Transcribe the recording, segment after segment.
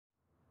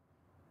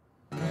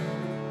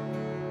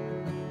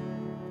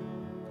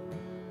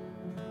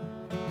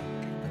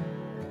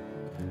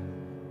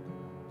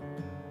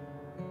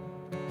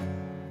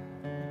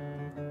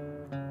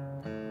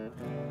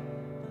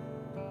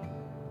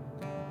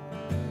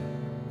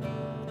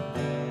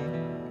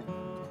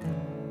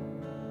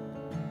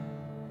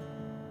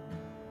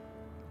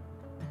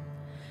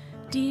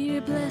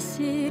Dear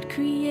blessed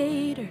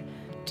Creator,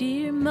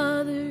 dear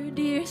Mother,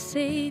 dear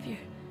Savior,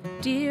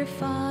 dear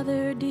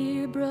Father,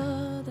 dear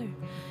brother,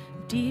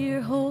 dear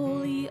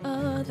holy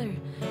other,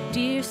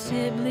 dear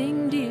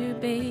sibling, dear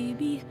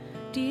baby,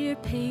 dear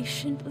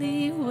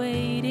patiently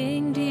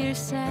waiting, dear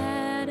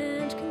sad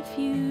and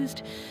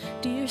confused,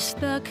 dear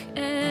stuck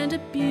and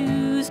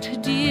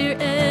abused, dear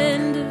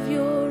end of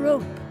your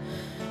rope,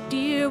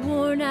 dear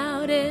worn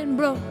out and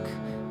broke,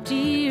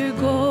 dear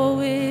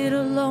go it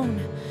alone,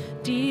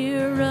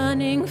 dear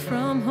running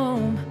from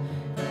home,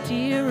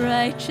 dear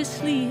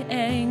righteously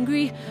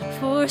angry,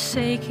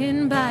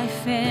 forsaken by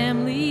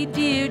family,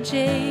 dear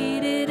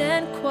jaded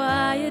and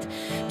quiet,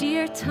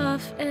 dear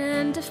tough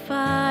and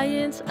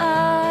defiant,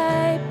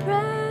 I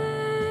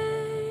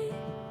pray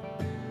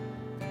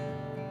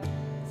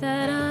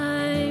that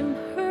I'm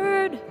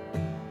heard,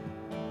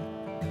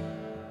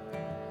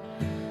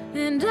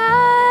 and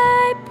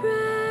I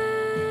pray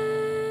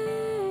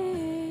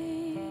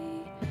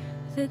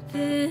that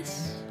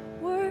this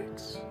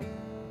works.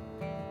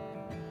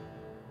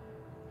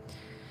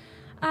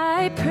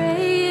 I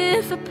pray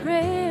if a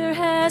prayer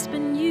has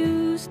been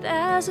used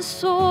as a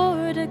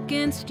sword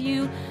against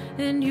you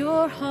and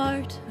your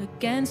heart,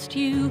 against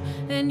you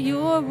and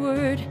your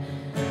word,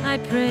 I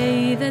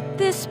pray that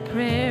this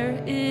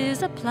prayer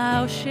is a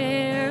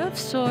plowshare of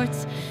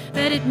sorts,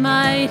 that it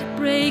might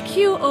break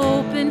you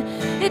open,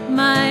 it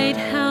might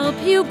help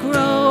you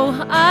grow.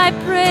 I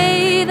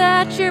pray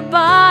that your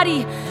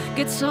body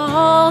gets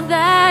all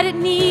that it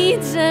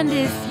needs, and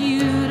if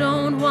you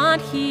don't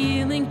want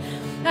healing,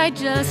 I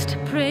just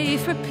pray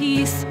for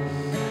peace.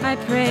 I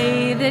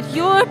pray that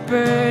your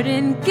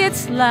burden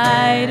gets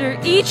lighter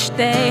each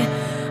day.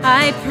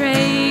 I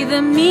pray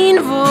the mean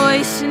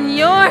voice in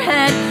your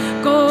head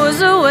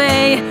goes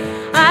away.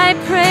 I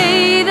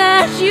pray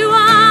that you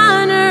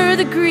honor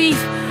the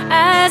grief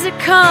as it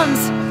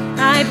comes.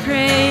 I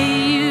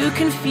pray you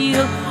can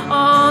feel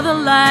all the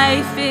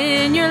life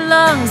in your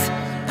lungs.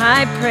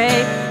 I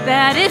pray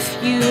that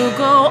if you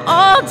go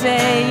all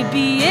day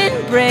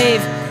being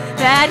brave,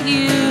 that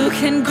you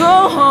can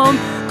go home,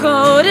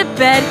 go to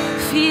bed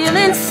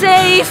feeling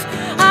safe.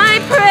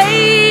 I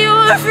pray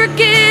you're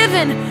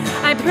forgiven.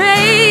 I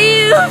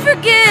pray you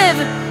forgive.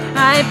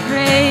 I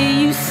pray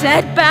you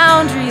set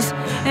boundaries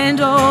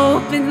and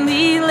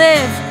openly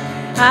live.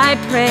 I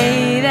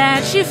pray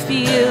that you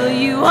feel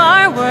you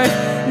are worth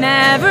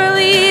never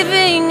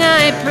leaving.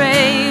 I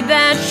pray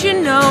that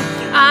you know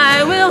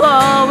I will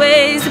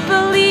always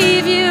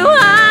believe you.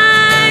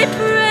 I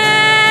pray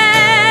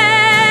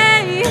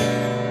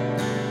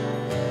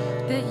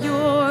that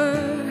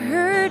you're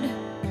heard,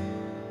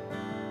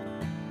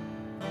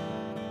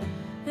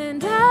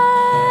 and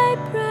I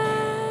pray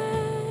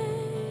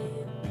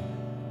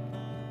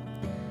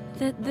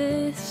that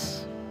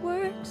this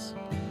works.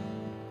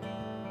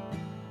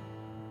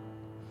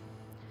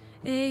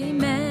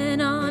 Amen.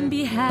 On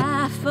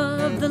behalf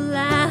of the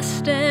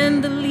last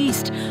and the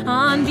least,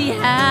 on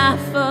behalf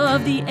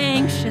of the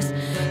anxious,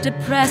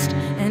 depressed,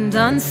 and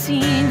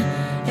unseen.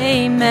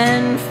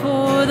 Amen.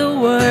 For the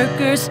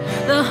workers,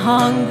 the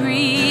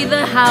hungry,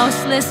 the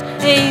houseless.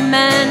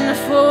 Amen.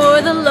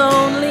 For the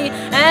lonely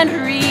and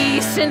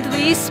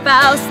recently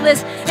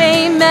spouseless.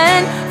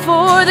 Amen.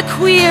 For the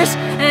queers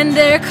and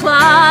their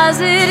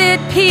closeted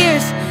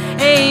peers.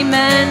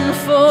 Amen.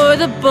 For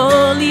the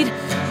bullied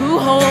who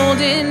hold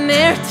in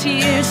their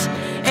tears.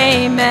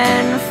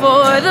 Amen.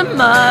 For the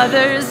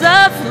mothers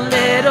of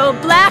little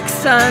black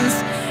sons.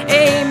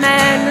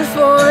 Amen.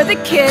 For the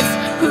kids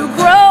who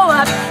grow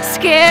up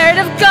scared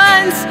of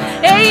guns.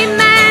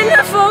 Amen.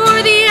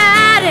 For the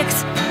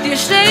addicts, the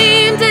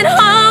ashamed and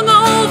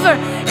hungover.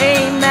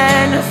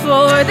 Amen.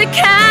 For the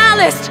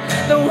calloused,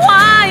 the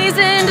wise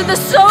and the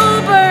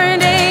sober.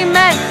 And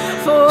amen.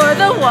 For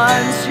the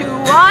ones who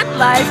want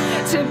life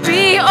to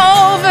be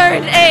over.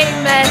 And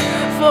amen.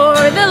 For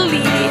the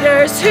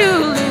leaders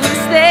who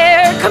lose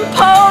their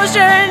composure.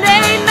 And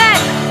amen.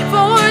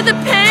 For the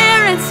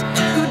parents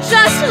who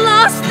just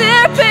lost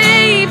their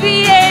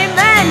baby.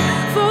 Amen.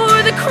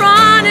 For the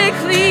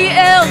chronically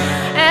ill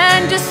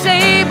and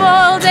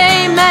disabled.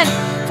 Amen.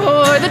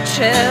 For the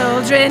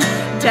children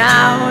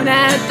down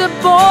at the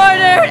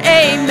border.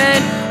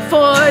 Amen.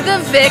 For the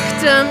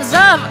victims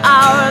of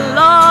our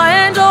law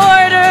and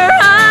order.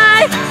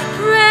 I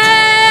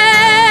pray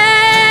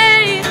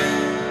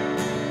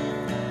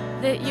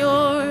that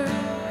you're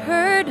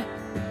heard,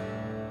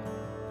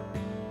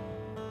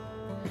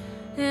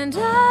 and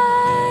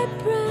I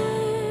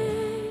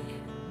pray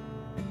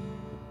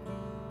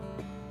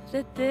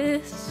that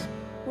this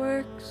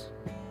works.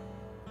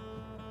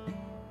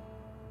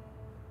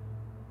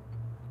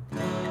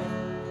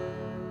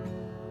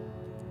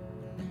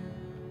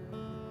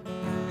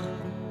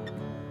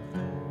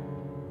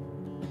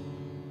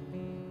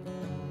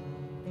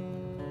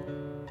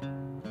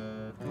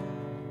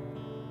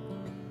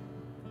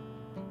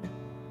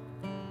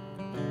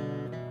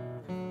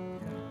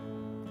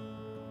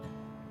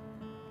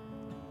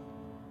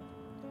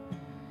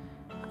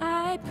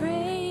 I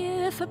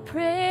pray if if a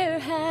prayer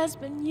has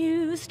been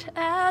used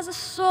as a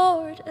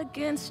sword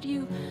against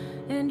you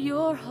and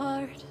your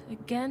heart,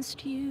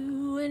 against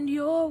you and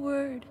your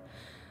word,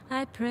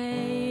 I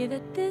pray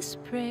that this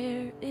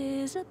prayer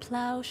is a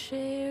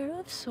plowshare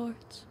of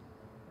sorts.